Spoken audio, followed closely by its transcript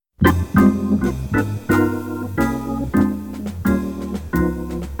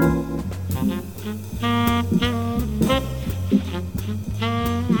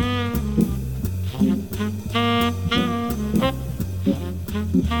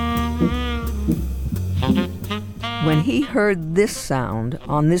When he heard this sound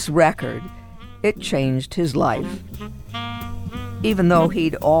on this record, it changed his life. Even though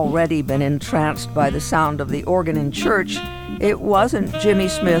he'd already been entranced by the sound of the organ in church, it wasn't Jimmy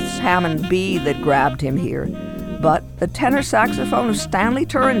Smith's Hammond B that grabbed him here, but the tenor saxophone of Stanley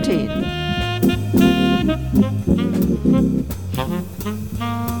Turrentine.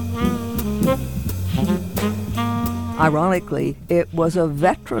 Ironically, it was a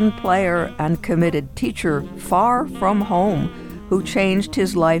veteran player and committed teacher far from home who changed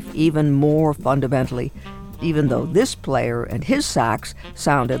his life even more fundamentally, even though this player and his sax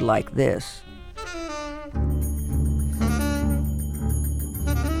sounded like this.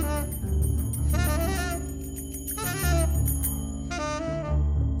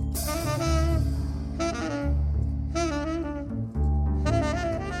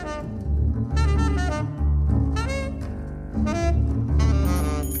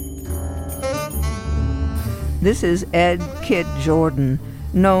 This is Ed Kid Jordan,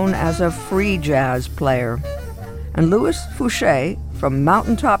 known as a free jazz player. And Louis Fouché from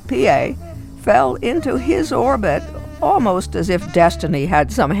Mountaintop, PA, fell into his orbit almost as if destiny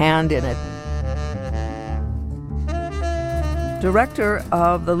had some hand in it. Director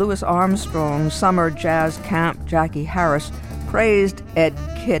of the Louis Armstrong Summer Jazz Camp, Jackie Harris, praised Ed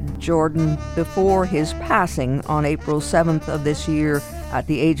Kid Jordan before his passing on April 7th of this year at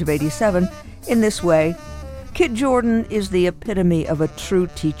the age of 87 in this way: Kid Jordan is the epitome of a true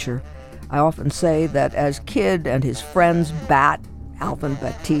teacher. I often say that as Kid and his friends Bat, Alvin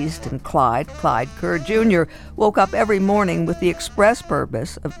Baptiste, and Clyde Kerr Jr. woke up every morning with the express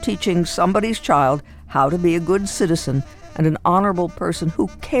purpose of teaching somebody's child how to be a good citizen and an honorable person who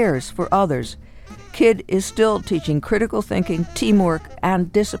cares for others, Kid is still teaching critical thinking, teamwork,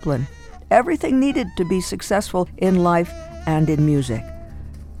 and discipline. Everything needed to be successful in life and in music.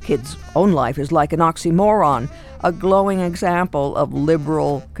 Kid's own life is like an oxymoron, a glowing example of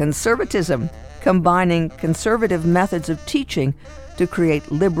liberal conservatism, combining conservative methods of teaching to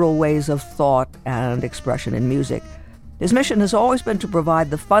create liberal ways of thought and expression in music. His mission has always been to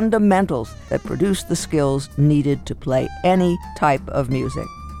provide the fundamentals that produce the skills needed to play any type of music.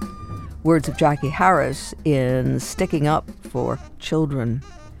 Words of Jackie Harris in Sticking Up for Children.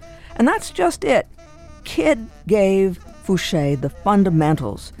 And that's just it. Kid gave Fouché the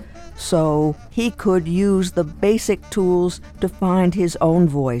fundamentals so he could use the basic tools to find his own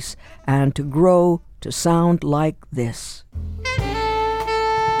voice and to grow to sound like this.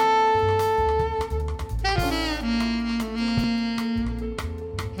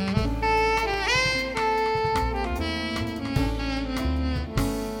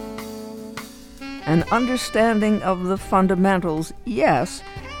 An understanding of the fundamentals, yes,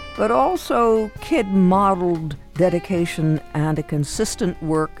 but also Kid modeled dedication and a consistent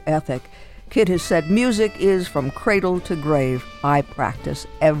work ethic. Kid has said, music is from cradle to grave. I practice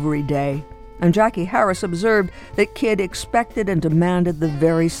every day. And Jackie Harris observed that Kid expected and demanded the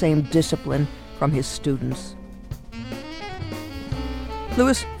very same discipline from his students.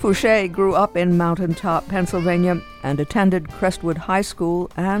 Louis Fouché grew up in Mountaintop, Pennsylvania, and attended Crestwood High School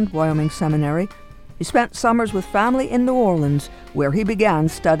and Wyoming Seminary. He spent summers with family in New Orleans, where he began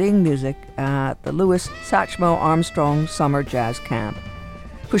studying music at the Louis Satchmo Armstrong Summer Jazz Camp.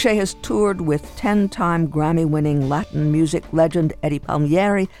 Fouché has toured with 10-time Grammy-winning Latin music legend Eddie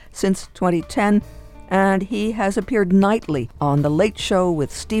Palmieri since 2010, and he has appeared nightly on The Late Show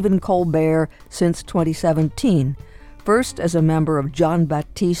with Stephen Colbert since 2017, first as a member of John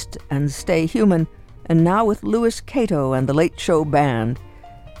Baptiste and Stay Human, and now with Louis Cato and The Late Show Band.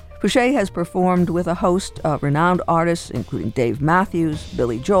 Fouché has performed with a host of renowned artists, including Dave Matthews,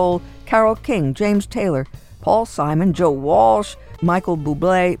 Billy Joel, Carole King, James Taylor, Paul Simon, Joe Walsh, Michael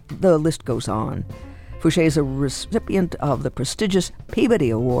Bublé, the list goes on. Fouché is a recipient of the prestigious Peabody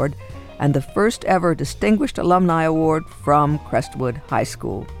Award and the first ever Distinguished Alumni Award from Crestwood High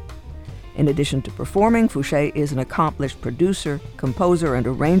School. In addition to performing, Fouché is an accomplished producer, composer, and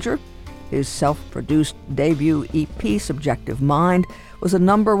arranger. His self-produced debut EP, Subjective Mind, was a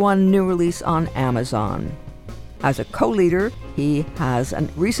 #1 new release on Amazon. As a co-leader, he has a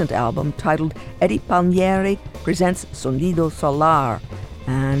recent album titled Eddie Palmieri Presents Sonido Solar,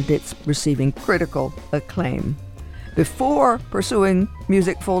 and it's receiving critical acclaim. Before pursuing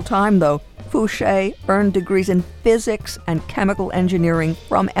music full-time, though, Fouché earned degrees in physics and chemical engineering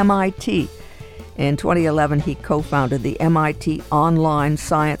from MIT. In 2011, he co-founded the MIT Online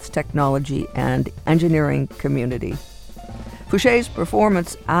Science, Technology, and Engineering Community. Fouché's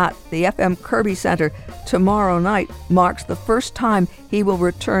performance at the FM Kirby Center tomorrow night marks the first time he will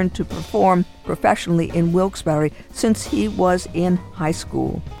return to perform professionally in Wilkes-Barre since he was in high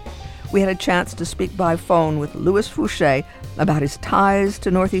school. We had a chance to speak by phone with Louis Fouché about his ties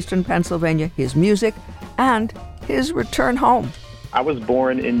to northeastern Pennsylvania, his music, and his return home. I was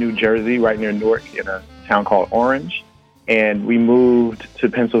born in New Jersey, right near Newark, in a town called Orange. And we moved to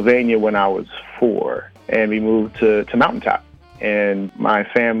Pennsylvania when I was 4. And we moved to Mountaintop. And my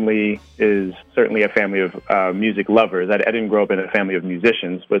family is certainly a family of music lovers. I didn't grow up in a family of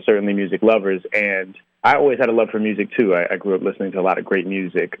musicians, but certainly music lovers. And I always had a love for music, too. I grew up listening to a lot of great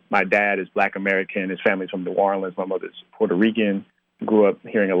music. My dad is Black American. His family's from New Orleans. My mother's Puerto Rican. Grew up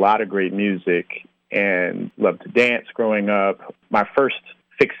hearing a lot of great music and loved to dance growing up. My first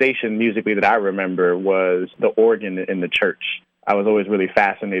fixation musically that I remember was the organ in the church. I was always really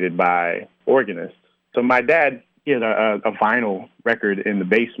fascinated by organists. So my dad, he had a vinyl record in the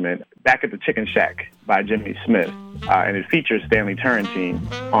basement, Back at the Chicken Shack by Jimmy Smith, and it features Stanley Turrentine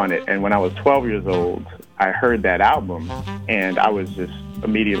on it. And when I was 12 years old, I heard that album, and I was just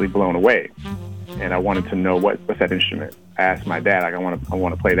immediately blown away. And I wanted to know what's that instrument. I asked my dad, I want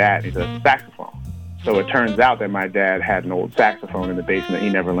to play that. And he said, saxophone. So it turns out that my dad had an old saxophone in the basement he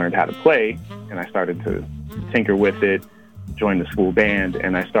never learned how to play, and I started to tinker with it, join the school band,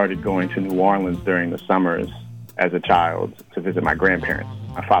 and I started going to New Orleans during the summers as a child to visit my grandparents.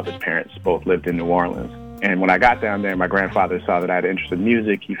 My father's parents both lived in New Orleans. And when I got down there, my grandfather saw that I had interest in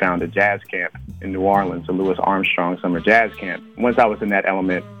music. He found a jazz camp in New Orleans, a Louis Armstrong summer jazz camp. Once I was in that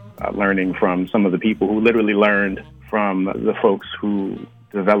element, learning from some of the people who literally learned from the folks who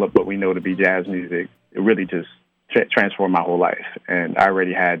developed what we know to be jazz music, it really just transformed my whole life. And I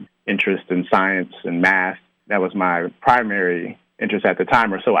already had interest in science and math. That was my primary interest at the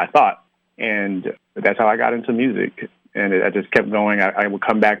time, or so I thought. And that's how I got into music. And I just kept going. I would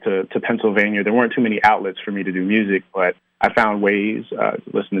come back to Pennsylvania. There weren't too many outlets for me to do music, but I found ways to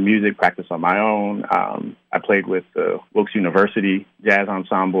listen to music, practice on my own. I played with the Wilkes University Jazz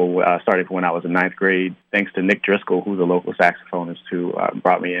Ensemble, started when I was in 9th grade, thanks to Nick Driscoll, who's a local saxophonist who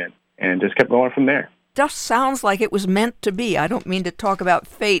brought me in, and just kept going from there. Just sounds like it was meant to be. I don't mean to talk about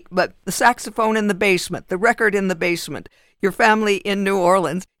fate, but the saxophone in the basement, the record in the basement, your family in New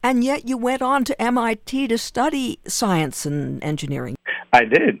Orleans, and yet you went on to MIT to study science and engineering. I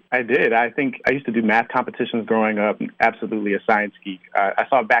did. I think I used to do math competitions growing up, absolutely a science geek. I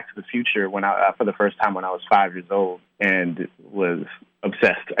saw Back to the Future for the first time when I was 5 years old and was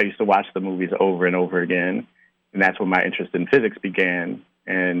obsessed. I used to watch the movies over and over again, and that's when my interest in physics began.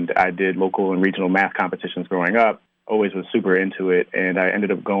 And I did local and regional math competitions growing up, always was super into it, and I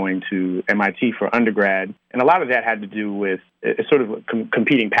ended up going to MIT for undergrad. And a lot of that had to do with sort of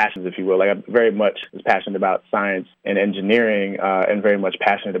competing passions, if you will. Like I very much was passionate about science and engineering and very much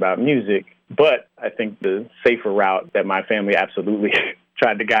passionate about music. But I think the safer route that my family absolutely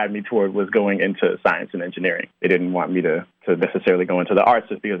tried to guide me toward was going into science and engineering. They didn't want me to necessarily go into the arts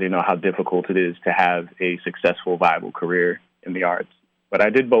just because they know how difficult it is to have a successful, viable career in the arts. But I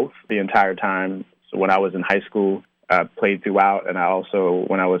did both the entire time. So when I was in high school, I played throughout. And I also,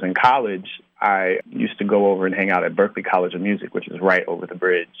 when I was in college, I used to go over and hang out at Berklee College of Music, which is right over the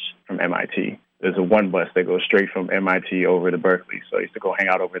bridge from MIT. There's a one bus that goes straight from MIT over to Berklee. So I used to go hang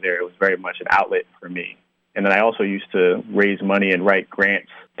out over there. It was very much an outlet for me. And then I also used to raise money and write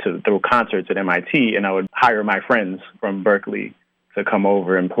grants to throw concerts at MIT. And I would hire my friends from Berklee to come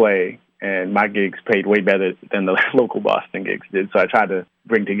over and play. And my gigs paid way better than the local Boston gigs did. So I tried to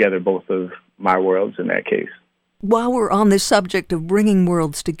bring together both of my worlds in that case. While we're on this subject of bringing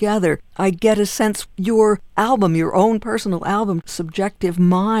worlds together, I get a sense your album, your own personal album, Subjective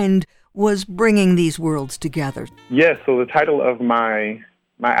Mind, was bringing these worlds together. Yes, so the title of my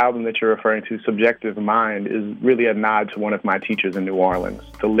album that you're referring to, Subjective Mind, is really a nod to one of my teachers in New Orleans,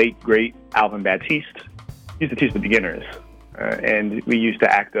 the late, great Alvin Baptiste. He used to teach the beginners. And we used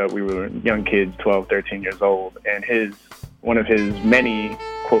to act up. We were young kids, 12, 13 years old. And one of his many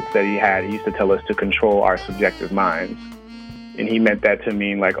quotes that he used to tell us to control our subjective minds. And he meant that to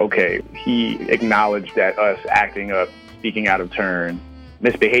mean like, okay, he acknowledged that us acting up, speaking out of turn,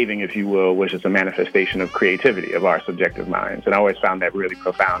 misbehaving, if you will, was just a manifestation of creativity of our subjective minds. And I always found that really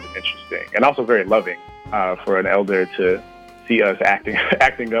profound and interesting, and also very loving for an elder to see us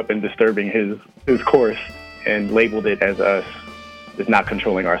acting up and disturbing his course, and labeled it as us is not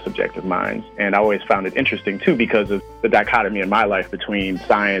controlling our subjective minds. And I always found it interesting, too, because of the dichotomy in my life between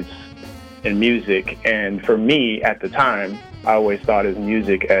science and music. And for me, at the time, I always thought of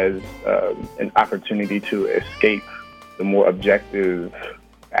music as an opportunity to escape the more objective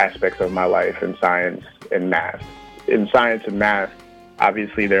aspects of my life in science and math. In science and math,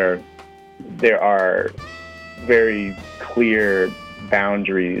 obviously there are there are very clear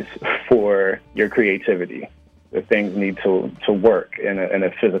boundaries for your creativity. The things need to work in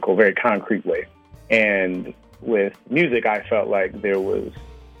a physical, very concrete way. And with music, I felt like there was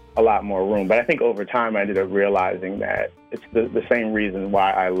a lot more room. But I think over time, I ended up realizing that it's the same reason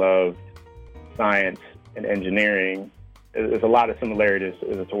why I love science and engineering. There's a lot of similarities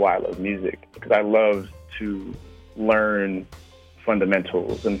as to why I love music, because I love to learn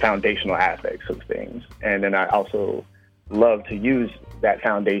fundamentals and foundational aspects of things. And then I also love to use that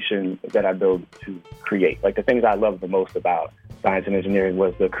foundation that I build to create. Like the things I love the most about science and engineering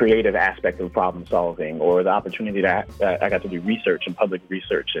was the creative aspect of problem solving, or the opportunity that I got to do research and public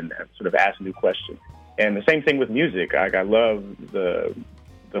research and sort of ask new questions. And the same thing with music. I love the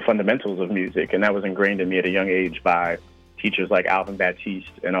fundamentals of music, and that was ingrained in me at a young age by teachers like Alvin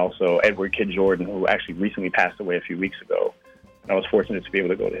Baptiste and also Edward Kidd Jordan, who actually recently passed away a few weeks ago. And I was fortunate to be able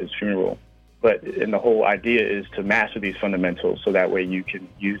to go to his funeral. And the whole idea is to master these fundamentals so that way you can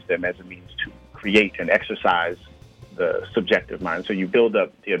use them as a means to create and exercise the subjective mind. So you build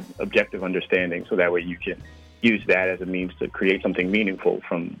up the objective understanding so that way you can use that as a means to create something meaningful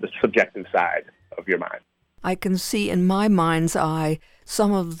from the subjective side of your mind. I can see in my mind's eye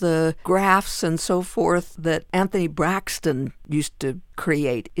some of the graphs and so forth that Anthony Braxton used to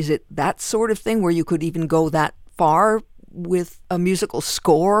create. Is it that sort of thing where you could even go that far with a musical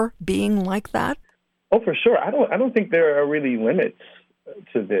score being like that? Oh, for sure. I don't think there are really limits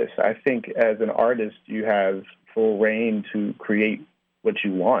to this. I think as an artist, you have full reign to create what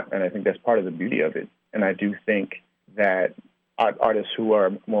you want, and I think that's part of the beauty of it. And I do think that artists who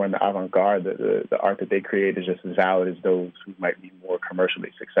are more in the avant-garde, the art that they create is just as valid as those who might be more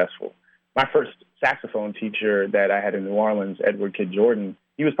commercially successful. My first saxophone teacher that I had in New Orleans, Edward Kidd Jordan,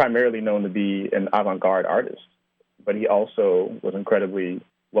 he was primarily known to be an avant-garde artist, but he also was incredibly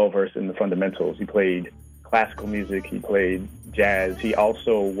well-versed in the fundamentals. He played classical music, he played jazz. He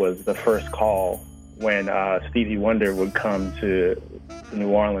also was the first call when Stevie Wonder would come to New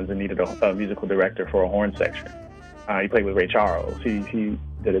Orleans and needed a musical director for a horn section. He played with Ray Charles. He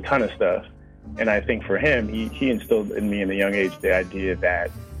did a ton of stuff. And I think for him, he instilled in me in a young age the idea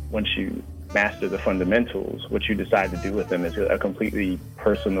that once you master the fundamentals, what you decide to do with them is a completely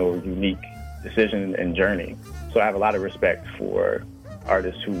personal, unique decision and journey. So I have a lot of respect for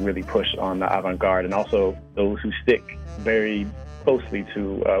artists who really push on the avant-garde, and also those who stick very closely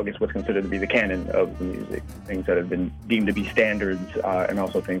to, I guess, what's considered to be the canon of the music, things that have been deemed to be standards, and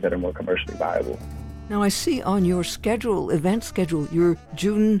also things that are more commercially viable. Now, I see on your event schedule, your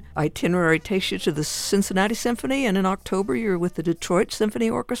June itinerary takes you to the Cincinnati Symphony, and in October you're with the Detroit Symphony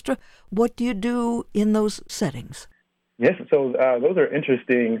Orchestra. What do you do in those settings? Yes, so those are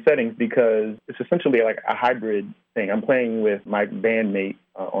interesting settings because it's essentially like a hybrid thing. I'm playing with my bandmate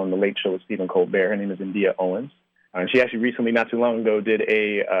on The Late Show with Stephen Colbert. Her name is India Owens. And she actually recently, not too long ago, did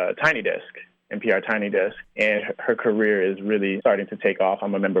a Tiny Desk, NPR Tiny Desk, and her career is really starting to take off.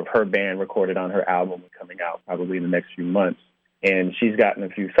 I'm a member of her band, recorded on her album coming out probably in the next few months. And she's gotten a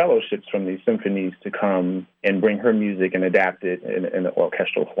few fellowships from these symphonies to come and bring her music and adapt it in an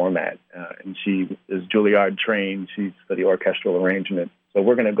orchestral format. And she is Juilliard trained. She's for the orchestral arrangement. So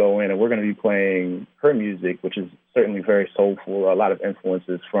we're going to go in and we're going to be playing her music, which is certainly very soulful, a lot of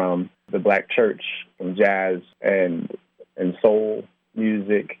influences from the Black church, from jazz and soul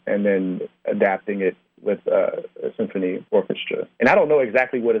music, and then adapting it with a symphony orchestra. And I don't know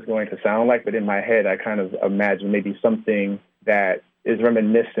exactly what it's going to sound like, but in my head, I kind of imagine maybe something that is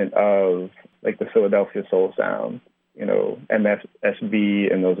reminiscent of like the Philadelphia soul sound, you know,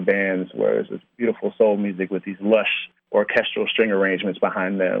 MFSB and those bands where it's this beautiful soul music with these lush orchestral string arrangements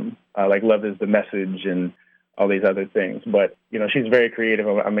behind them, like Love Is the Message and all these other things. But, you know, she's very creative.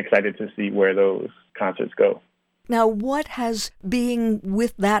 I'm excited to see where those concerts go. Now, what has being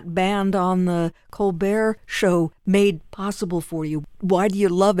with that band on the Colbert Show made possible for you? Why do you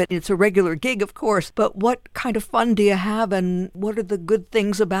love it? It's a regular gig, of course, but what kind of fun do you have, and what are the good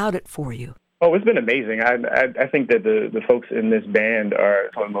things about it for you? Oh, it's been amazing. I think that the folks in this band are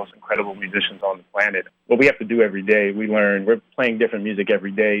some of the most incredible musicians on the planet. What we have to do every day, we're playing different music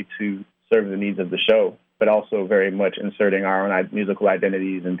every day to serve the needs of the show, but also very much inserting our own musical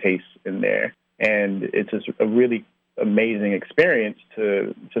identities and tastes in there. And it's just a really amazing experience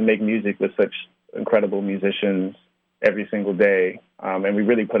to make music with such incredible musicians every single day. And we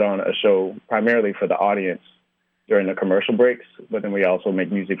really put on a show primarily for the audience during the commercial breaks, but then we also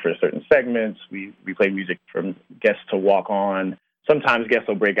make music for certain segments. We play music from guests to walk on. Sometimes guests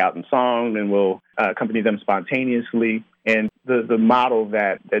will break out in song and we'll accompany them spontaneously. And the model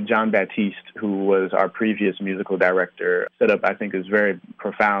that John Baptiste, who was our previous musical director, set up, I think is very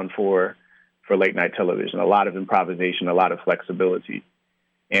profound for for late night television. A lot of improvisation, a lot of flexibility.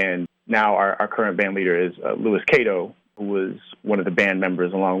 And now our current band leader is Louis Cato, who was one of the band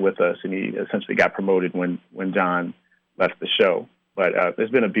members along with us, and he essentially got promoted when John left the show. But there's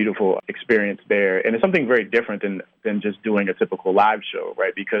been a beautiful experience there, and it's something very different than just doing a typical live show,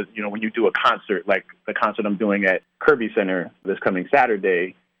 right? Because, you know, when you do a concert, like the concert I'm doing at Kirby Center this coming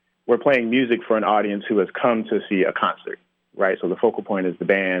Saturday, we're playing music for an audience who has come to see a concert, right? So the focal point is the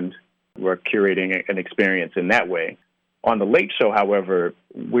band. We're curating an experience in that way. On the Late Show, however,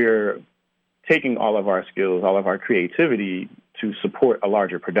 we're taking all of our skills, all of our creativity to support a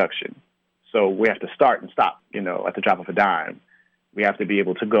larger production. So we have to start and stop, you know, at the drop of a dime. We have to be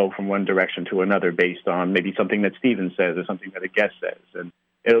able to go from one direction to another based on maybe something that Steven says or something that a guest says. And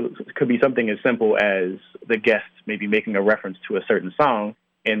it could be something as simple as the guest maybe making a reference to a certain song,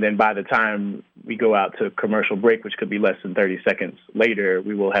 and then by the time we go out to commercial break, which could be less than 30 seconds later,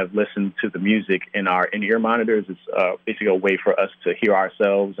 we will have listened to the music in our in-ear monitors. It's basically a way for us to hear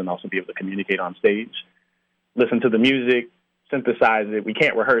ourselves and also be able to communicate on stage. Listen to the music, synthesize it. We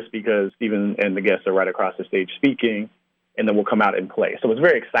can't rehearse because Steven and the guests are right across the stage speaking, and then we'll come out and play. So it's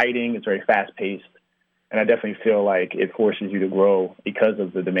very exciting. It's very fast-paced, and I definitely feel like it forces you to grow because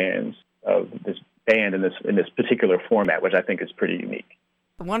of the demands of this band in this particular format, which I think is pretty unique.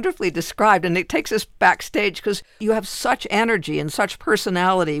 Wonderfully described, and it takes us backstage because you have such energy and such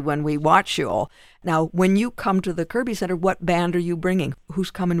personality when we watch you all. Now, when you come to the Kirby Center, what band are you bringing?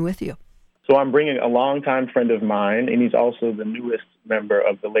 Who's coming with you? So I'm bringing a longtime friend of mine, and he's also the newest member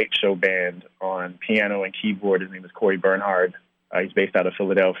of the Late Show band on piano and keyboard. His name is Corey Bernhard. He's based out of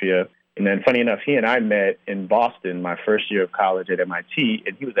Philadelphia. And then, funny enough, he and I met in Boston my first year of college at MIT,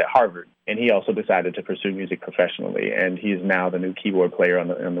 and he was at Harvard. And he also decided to pursue music professionally, and he is now the new keyboard player on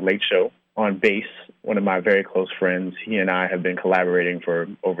the Late Show. On bass, one of my very close friends, he and I have been collaborating for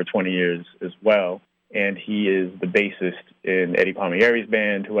over 20 years as well. And he is the bassist in Eddie Palmieri's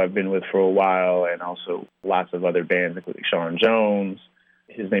band, who I've been with for a while, and also lots of other bands, including Sean Jones.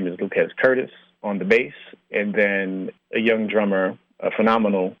 His name is Lucas Curtis on the bass. And then a young drummer, a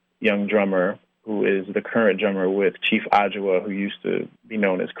phenomenal young drummer, who is the current drummer with Chief Adjoa, who used to be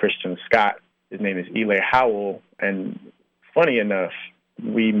known as Christian Scott. His name is Eli Howell. And funny enough,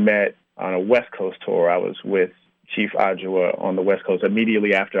 we met on a West Coast tour. I was with Chief Adjoa on the West Coast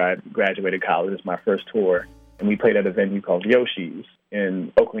immediately after I graduated college. It was my first tour. And we played at a venue called Yoshi's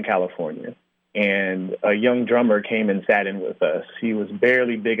in Oakland, California. And a young drummer came and sat in with us. He was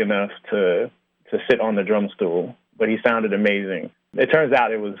barely big enough to sit on the drum stool, but he sounded amazing. It turns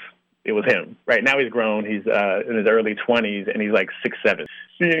out it was him. Right now he's grown. He's in his early 20s, and he's like 6'7".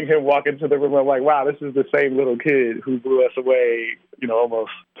 Seeing him walk into the room, I'm like, wow, this is the same little kid who blew us away,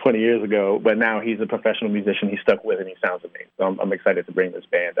 almost 20 years ago. But now he's a professional musician. He's stuck with it, and he sounds amazing. So I'm excited to bring this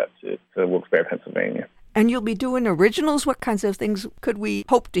band up to Wilkes-Barre, Pennsylvania. And you'll be doing originals? What kinds of things could we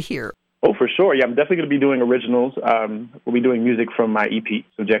hope to hear? Oh, for sure. Yeah, I'm definitely going to be doing originals. We'll be doing music from my EP,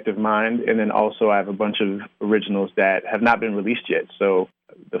 Subjective Mind, and then also I have a bunch of originals that have not been released yet. So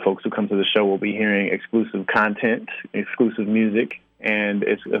the folks who come to the show will be hearing exclusive content, exclusive music, and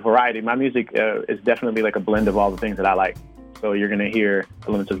it's a variety. My music is definitely like a blend of all the things that I like. So you're going to hear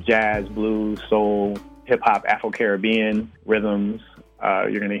elements of jazz, blues, soul, hip-hop, Afro-Caribbean rhythms.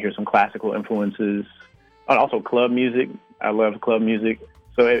 You're going to hear some classical influences, and also club music. I love club music.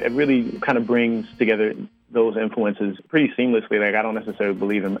 So it really kind of brings together those influences pretty seamlessly. Like, I don't necessarily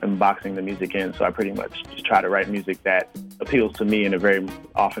believe in boxing the music in, so I pretty much just try to write music that appeals to me, and it very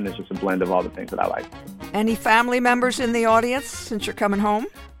often is just a blend of all the things that I like. Any family members in the audience since you're coming home?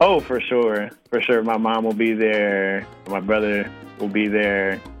 Oh, for sure. For sure. My mom will be there. My brother will be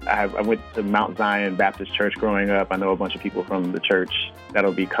there. I went to Mount Zion Baptist Church growing up. I know a bunch of people from the church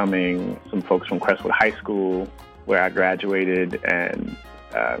that'll be coming, some folks from Crestwood High School, where I graduated, and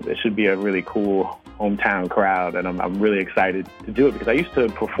it should be a really cool hometown crowd, and I'm really excited to do it because I used to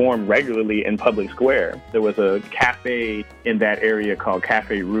perform regularly in Public Square. There was a cafe in that area called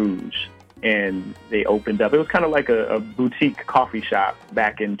Cafe Rouge, and they opened up. It was kind of like a boutique coffee shop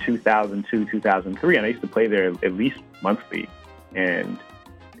back in 2002, 2003, and I used to play there at least monthly, and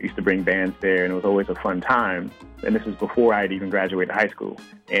I used to bring bands there, and it was always a fun time. And this is before I had even graduated high school.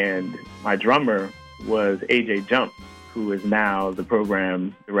 And my drummer was AJ Jump, who is now the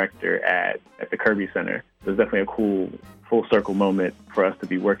program director at the Kirby Center. It was definitely a cool full circle moment for us to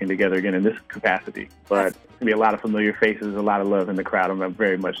be working together again in this capacity. But it's going to be a lot of familiar faces, a lot of love in the crowd. I'm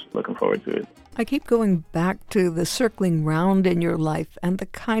very much looking forward to it. I keep going back to the circling round in your life and the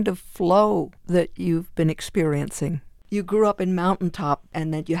kind of flow that you've been experiencing. you grew up in Mountaintop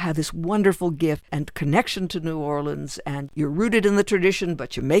and that you have this wonderful gift and connection to New Orleans, and you're rooted in the tradition,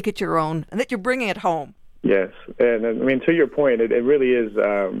 but you make it your own, and that you're bringing it home. Yes. And I mean, to your point, it really is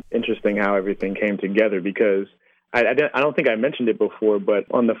interesting how everything came together, because I don't think I mentioned it before, but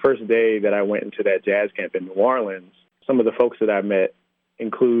on the first day that I went into that jazz camp in New Orleans, some of the folks that I met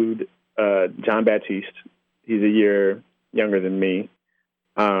include John Baptiste. He's a year younger than me.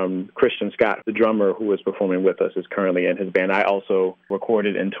 Christian Scott, the drummer who was performing with us, is currently in his band. I also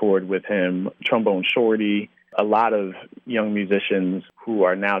recorded and toured with him. Trombone Shorty, a lot of young musicians who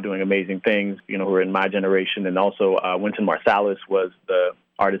are now doing amazing things, who are in my generation. And also Wynton Marsalis was the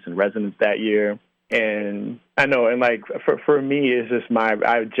artist in residence that year. And I know, and like for me, it's just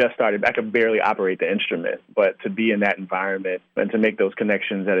I just started. I could barely operate the instrument, but to be in that environment and to make those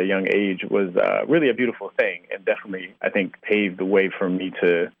connections at a young age was really a beautiful thing, and definitely, I think, paved the way for me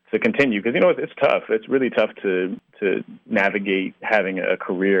to continue. Because it's tough. It's really tough to navigate having a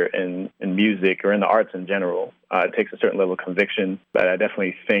career in music or in the arts in general. It takes a certain level of conviction, but I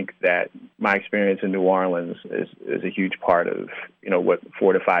definitely think that my experience in New Orleans is a huge part of what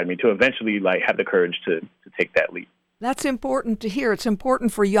fortified me to eventually have the courage to take that leap. That's important to hear. It's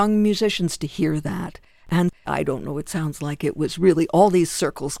important for young musicians to hear that. And I don't know, it sounds like it was really all these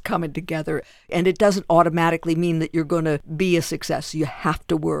circles coming together. And it doesn't automatically mean that you're going to be a success. You have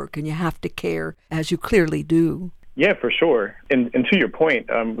to work and you have to care, as you clearly do. Yeah, for sure. And to your point,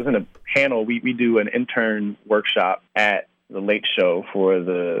 I was in a panel. We do an intern workshop at the Late Show for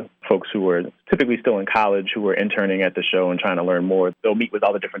the folks who are typically still in college, who are interning at the show and trying to learn more. They'll meet with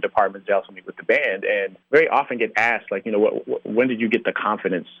all the different departments. They also meet with the band, and very often get asked, when did you get the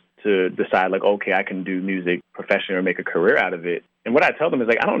confidence to decide, okay, I can do music professionally or make a career out of it? And what I tell them is,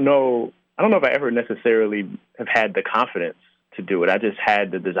 I don't know if I ever necessarily have had the confidence to do it. I just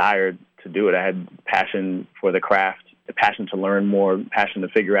had the desire to do it. I had passion for the craft, the passion to learn more, passion to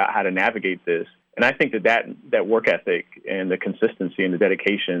figure out how to navigate this. And I think that work ethic and the consistency and the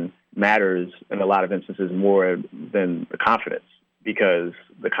dedication matters in a lot of instances more than the confidence, because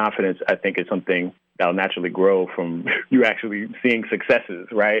the confidence, I think, is something that'll naturally grow from you actually seeing successes,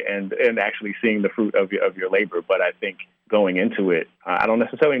 right? And actually seeing the fruit of your labor. But I think going into it, I don't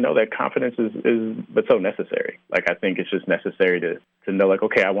necessarily know that confidence is but so necessary. I think it's just necessary to know,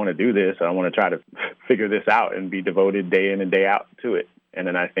 okay, I want to do this. I want to try to figure this out and be devoted day in and day out to it. And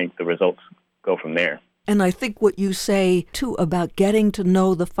then I think the results go from there. And I think what you say, too, about getting to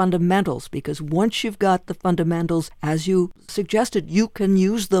know the fundamentals, because once you've got the fundamentals, as you suggested, you can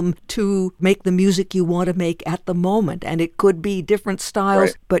use them to make the music you want to make at the moment. And it could be different styles,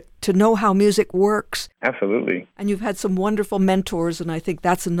 right, but to know how music works. Absolutely. And you've had some wonderful mentors, and I think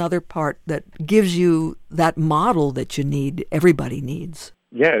that's another part that gives you that model that you need, everybody needs.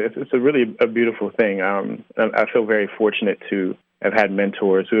 Yeah, it's a really beautiful thing. I feel very fortunate to have had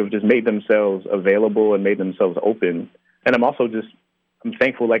mentors who have just made themselves available and made themselves open. And I'm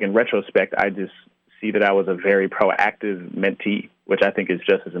thankful, in retrospect, I just see that I was a very proactive mentee, which I think is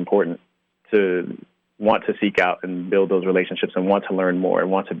just as important, to want to seek out and build those relationships and want to learn more and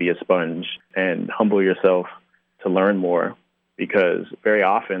want to be a sponge and humble yourself to learn more. Because very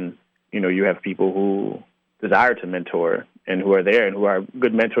often, you have people who desire to mentor and who are there and who are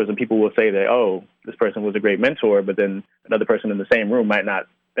good mentors, and people will say that, oh, this person was a great mentor, but then another person in the same room might not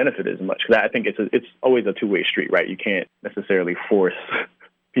benefit as much. Because I think it's always a two-way street, right? You can't necessarily force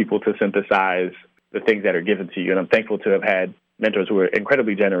people to synthesize the things that are given to you. And I'm thankful to have had mentors who are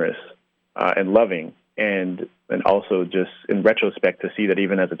incredibly generous and loving, and also just in retrospect to see that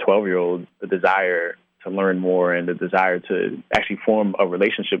even as a 12-year-old, the desire to learn more and the desire to actually form a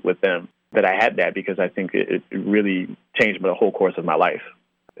relationship with them, that I had that, because I think it really changed the whole course of my life,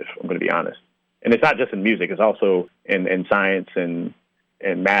 if I'm going to be honest. And it's not just in music, it's also in science and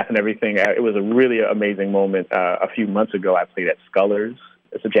math and everything. It was a really amazing moment. A few months ago, I played at Scullers.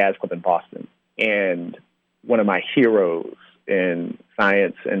 It's a jazz club in Boston. And one of my heroes in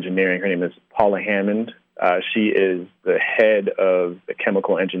science engineering, her name is Paula Hammond. She is the head of the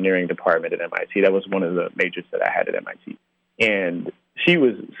chemical engineering department at MIT. That was one of the majors that I had at MIT. And she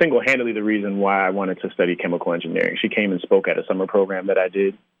was single-handedly the reason why I wanted to study chemical engineering. She came and spoke at a summer program that I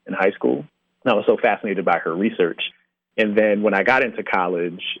did in high school. And I was so fascinated by her research. And then when I got into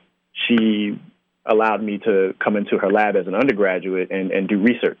college, she allowed me to come into her lab as an undergraduate and do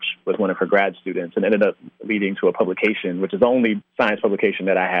research with one of her grad students, and ended up leading to a publication, which is the only science publication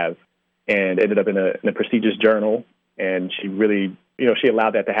that I have, and ended up in a prestigious journal. And she really, she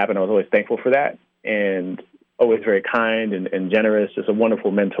allowed that to happen. I was always thankful for that. And always very kind and generous, just a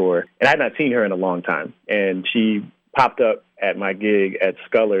wonderful mentor. And I had not seen her in a long time. And she popped up at my gig at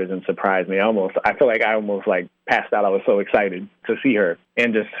Scullers and surprised me. I feel like I almost like passed out. I was so excited to see her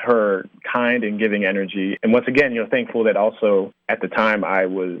and just her kind and giving energy. And once again, thankful that also at the time I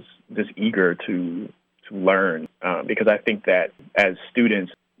was just eager to learn because I think that as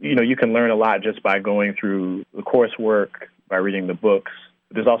students, you can learn a lot just by going through the coursework, by reading the books.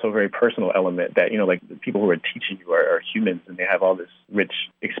 There's also a very personal element that, like the people who are teaching you are humans and they have all this rich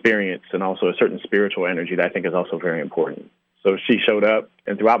experience and also a certain spiritual energy that I think is also very important. So she showed up,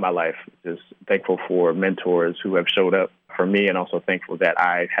 and throughout my life, just thankful for mentors who have showed up for me, and also thankful that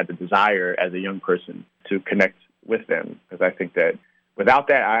I had the desire as a young person to connect with them. Because I think that without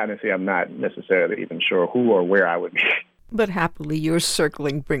that, I'm not necessarily even sure who or where I would be. But happily, your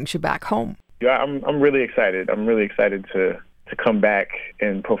circling brings you back home. Yeah, I'm really excited. I'm really excited to come back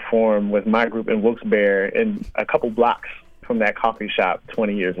and perform with my group in Wilkes-Barre in a couple blocks from that coffee shop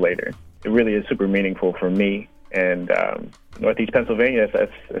 20 years later. It really is super meaningful for me. And Northeast Pennsylvania,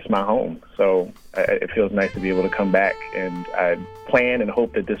 it's my home. So it feels nice to be able to come back. And I plan and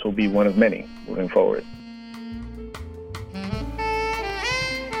hope that this will be one of many moving forward.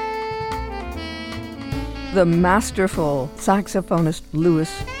 The masterful saxophonist Louis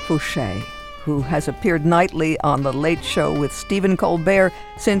Fouché, who has appeared nightly on The Late Show with Stephen Colbert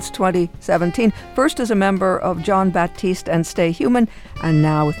since 2017, first as a member of John Baptiste and Stay Human, and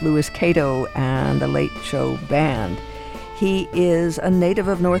now with Louis Cato and The Late Show Band. He is a native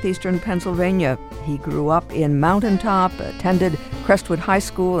of northeastern Pennsylvania. He grew up in Mountaintop, attended Crestwood High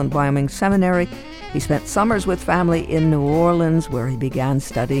School and Wyoming Seminary. He spent summers with family in New Orleans, where he began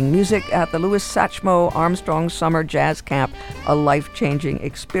studying music at the Louis Satchmo Armstrong Summer Jazz Camp, a life-changing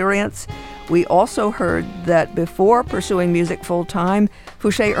experience. We also heard that before pursuing music full-time,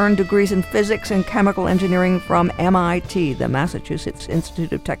 Fouché earned degrees in physics and chemical engineering from MIT, the Massachusetts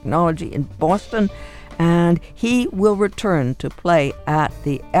Institute of Technology in Boston, and he will return to play at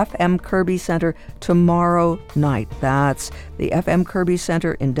the FM Kirby Center tomorrow night. That's the FM Kirby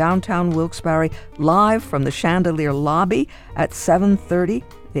Center in downtown Wilkes-Barre, live from the Chandelier lobby at 7:30.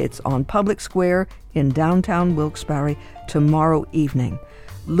 It's on Public Square in downtown Wilkes-Barre tomorrow evening.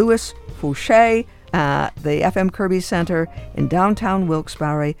 Louis Fouché at the FM Kirby Center in downtown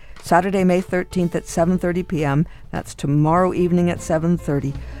Wilkes-Barre, Saturday, May 13th at 7:30 p.m. That's tomorrow evening at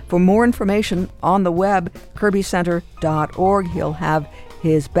 7:30. For more information on the web, kirbycenter.org. He'll have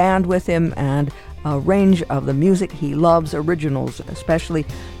his band with him and a range of the music he loves, originals especially.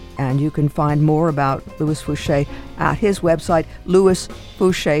 And you can find more about Louis Fouché at his website,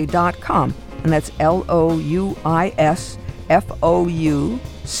 louisfouché.com. And that's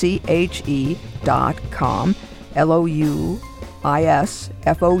LOUISFOUCHE.com. LOUISFOUCHE.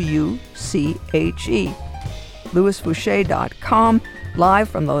 louisfouché.com. Live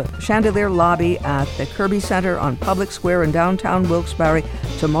from the Chandelier lobby at the Kirby Center on Public Square in downtown Wilkes-Barre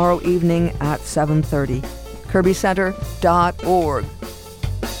tomorrow evening at 7:30. kirbycenter.org.